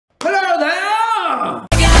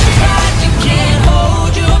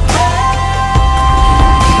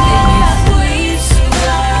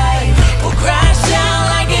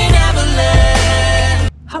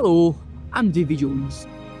I'm Davy Jones.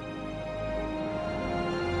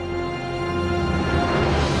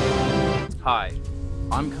 Hi,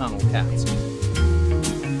 I'm Colonel Cat.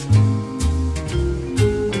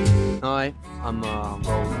 Hi, I'm Roland.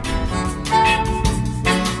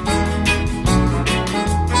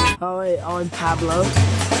 Hi, I'm Pablo.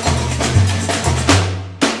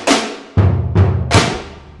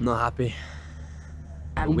 Not happy.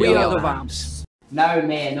 And we are the Vamps. No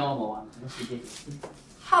mere normal one.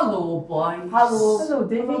 Hello, boys. Hello,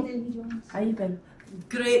 Davy Jones. How you been?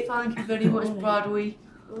 Great, thank you very much, Bradley.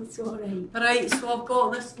 It's alright. Right, so I've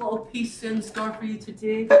got this little piece in store for you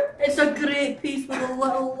today. It's a great piece with a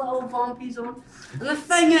little vampies on. And the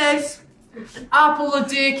thing is, an apple a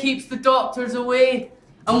day keeps the doctors away.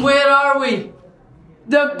 And where are we?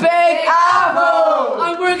 The Big Apple!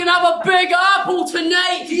 And we're gonna have a big apple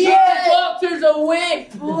tonight to keep the doctors away.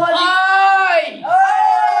 Bloody Aye!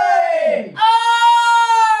 Aye! Aye!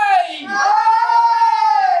 Aye!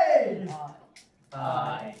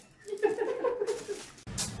 Aye!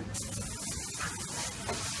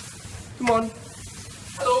 Come on.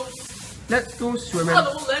 Hello. Let's go swimming.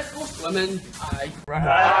 Hello, let's go swimming. Aye.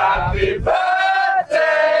 Happy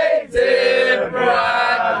birthday, dear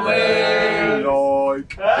Bradley.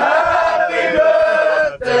 Like. Happy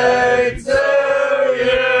birthday to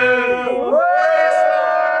you.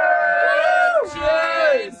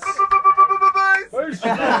 Cheers.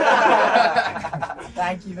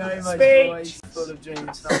 Thank you very much, Speech. boys. Full of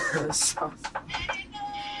dreams. Thanks for the song.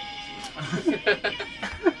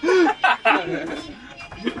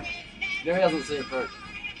 No, he hasn't seen it for.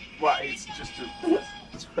 What? It's just a.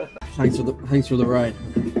 Thanks for the ride.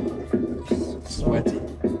 Sweaty.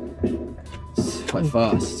 It's quite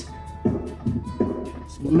fast.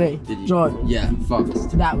 Me? Did you? Driving? Yeah,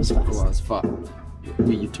 fast. That was fast. Well, it's fast.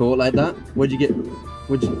 Were you taught like that? Where'd you get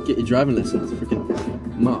your driving lessons? Freaking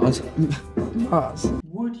Mars. Mars.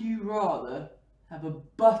 Would you rather have a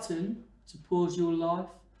button to pause your life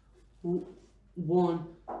or one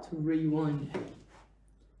to rewind it?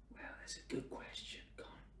 Well, that's a good question. Go on.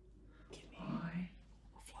 Give me.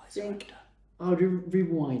 I think I'd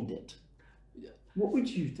rewind it. What would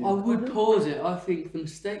you do? I would pause it. I think the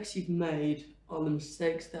mistakes you've made are the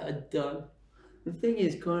mistakes that are done. The thing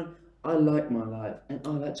is, Colin, I like my life and I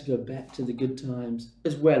like to go back to the good times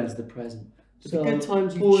as well as the present. The good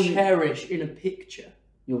times you pausing- cherish in a picture.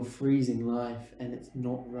 You're freezing life and it's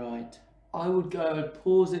not right. I would go and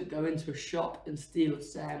pause it, go into a shop and steal a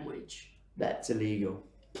sandwich. That's illegal.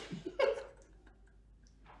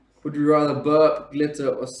 Would you rather burp, glitter,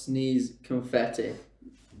 or sneeze confetti?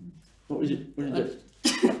 What was it? What did you do?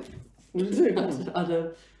 What did you do? Come on.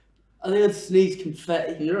 I think I'd sneeze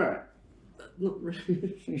confetti. You're right. Not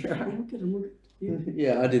really. You're right. I'm good, I'm good.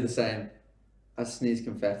 Yeah, I do the same. I sneeze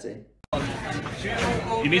confetti.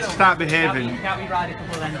 You need to start behaving. Can't we ride a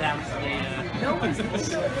couple of them down to the...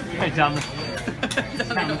 No, down the...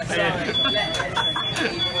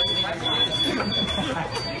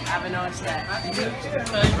 Have a nice day.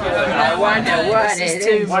 I wonder what it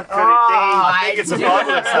is. What could it be? I think it's a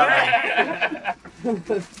bottle or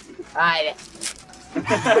something. Right.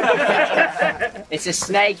 It's a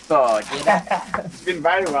snake board, you know. It's been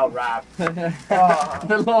very well wrapped.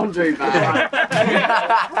 The laundry bag.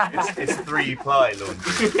 It's 3-ply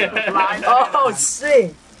laundry. Oh,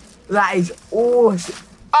 sick! That is awesome.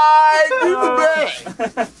 I did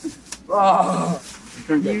it! Oh,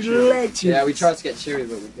 you legend. Yeah, we tried to get cheery,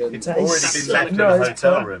 but we couldn't. It's That already is been so left in a nice,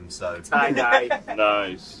 hotel Tom. room, so. Nice.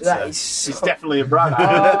 That is so... It's definitely a brand.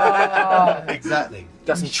 Oh. Exactly.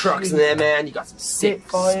 Got some trucks in there, man. You got some sick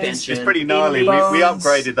fires. suspension. It's pretty gnarly. We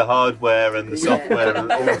upgraded the hardware and the software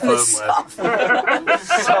and all the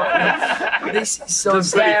firmware. This is so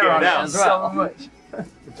Does pretty fair good on it now. as well. So much.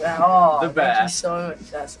 Oh, The bear. thank you so much.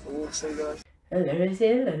 That's awesome, guys.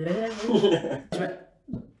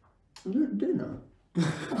 Dinner.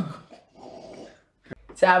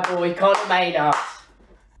 It's our boy Conor Maynard.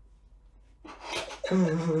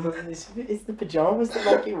 Is the pyjamas that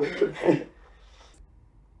make you weird?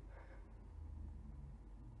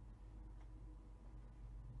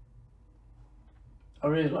 I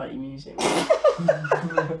really like your music.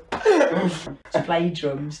 Just play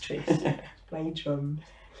drums, Tris. Play drums.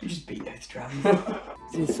 You just beat those drums.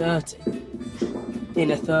 In 30.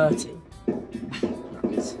 In a 30.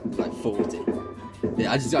 It's like 40.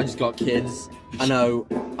 Yeah, I just got kids. I know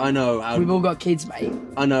how. We've all got kids, mate.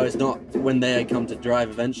 I know it's not when they come to drive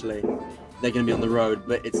eventually. They're gonna be on the road,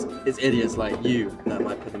 but it's idiots like you that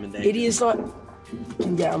might put them in danger. Idiots like... Can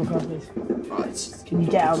you get out of my car, please? Oh, it's just... Can you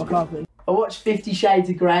get out of my car, please? I watched 50 Shades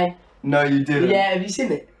of Grey. No, you didn't. Yeah, have you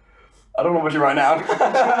seen it? I don't know what you're right now.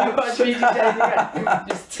 Watch me just chasing Greg.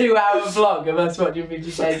 Just 2-hour vlog of us watching me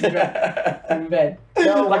just chasing Greg in bed.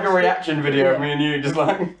 No, like a reaction video of me and you, just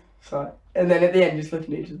like. Sorry. And then at the end, just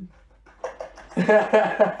looking at each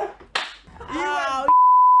other. Oh,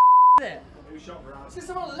 so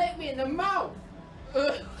someone licked me in the mouth.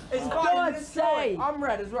 It's For God's sake. I'm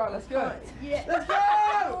red as well. Let's go. Yeah. Let's go.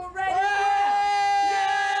 You're ready.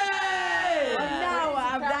 Yay!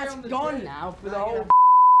 Now that's gone now for the whole.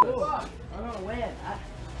 I'm not aware that.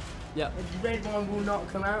 Yeah. The red one will not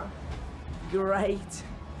come out. Great.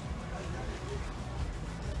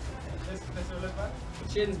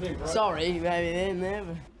 Chin's been broken. Sorry, maybe they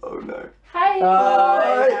never. Oh no. Hi.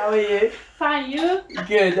 Hi, how are you? Fine, you?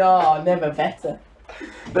 Good. Oh, never better.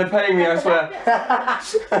 They're paying me, I swear.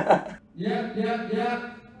 Yep.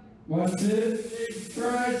 1, 2, 3,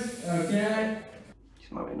 press. Okay. You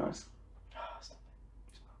smell really nice. Oh, stop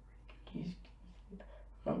it.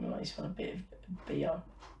 I'm not nice for a bit of BR.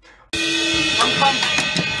 I'm pumped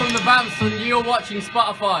from the Vamps and you're watching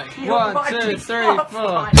Spotify. 1, 2, 3,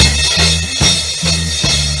 4.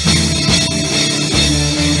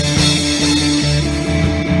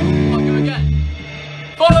 I'll go again.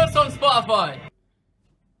 Follow us on Spotify.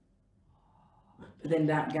 But then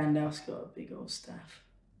that Gandalf's got a big old staff.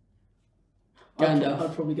 Gandalf.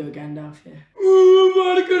 I'd probably go Gandalf, yeah.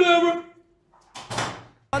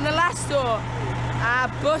 On the last tour, our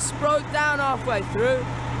bus broke down halfway through.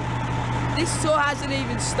 This tour hasn't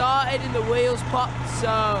even started and the wheels popped, so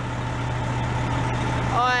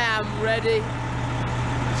I am ready.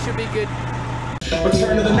 Should be good.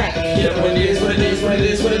 Return to the Mac. Yeah, what it is, what it is, what it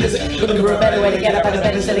is, what it is. Looking for a better way to get up out of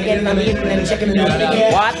bed instead of getting on the internet and checking the news.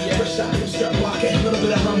 What? First shot, strut walking, a little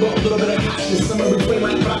bit of humble, a little bit of hot. Somewhere between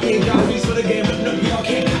my rocking copies for the game, but no, y'all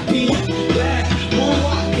can't copy. Black,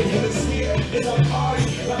 moonwalking, hemisphere, it's a party.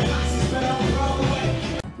 My posse's been on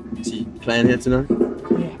Broadway. So you playing here tonight?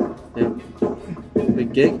 Yeah.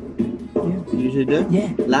 Big gig? Yeah. You usually do?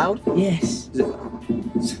 Yeah. Loud? Yes. Is it?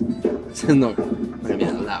 It's not gonna be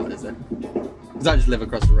that loud, is it? Because I just live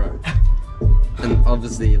across the road. And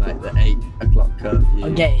obviously, like the 8 o'clock curfew. I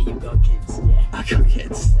get it, you've got kids, yeah. I got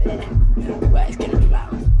kids. Yeah. Well, it's gonna be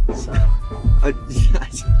loud, so.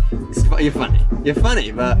 You're funny. You're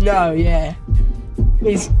funny, but. No, yeah.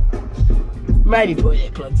 It's maybe put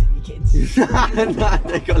earplugs in your kids. No,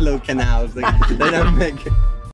 they got little canals. They don't make.